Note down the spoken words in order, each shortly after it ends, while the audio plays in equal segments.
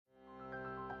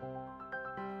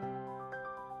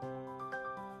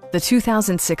the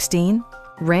 2016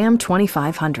 Ram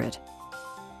 2500.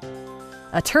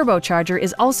 A turbocharger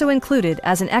is also included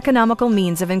as an economical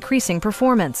means of increasing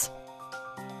performance.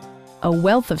 A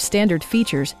wealth of standard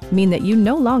features mean that you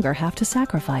no longer have to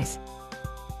sacrifice,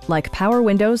 like power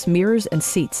windows, mirrors, and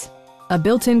seats, a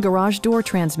built-in garage door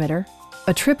transmitter,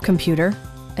 a trip computer,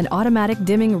 an automatic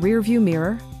dimming rear-view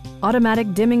mirror,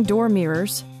 automatic dimming door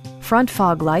mirrors, front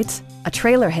fog lights, a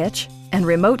trailer hitch, and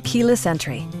remote keyless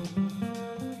entry.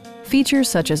 Features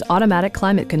such as automatic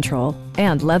climate control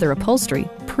and leather upholstery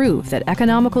prove that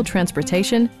economical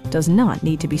transportation does not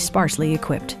need to be sparsely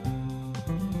equipped.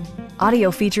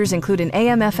 Audio features include an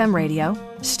AM/FM radio,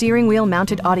 steering wheel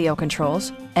mounted audio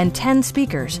controls, and 10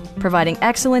 speakers, providing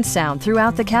excellent sound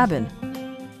throughout the cabin.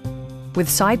 With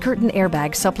side curtain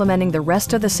airbags supplementing the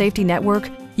rest of the safety network,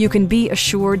 you can be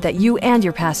assured that you and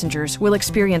your passengers will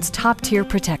experience top-tier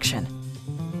protection.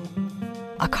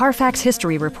 A Carfax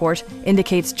history report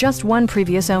indicates just one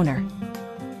previous owner.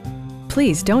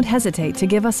 Please don't hesitate to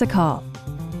give us a call.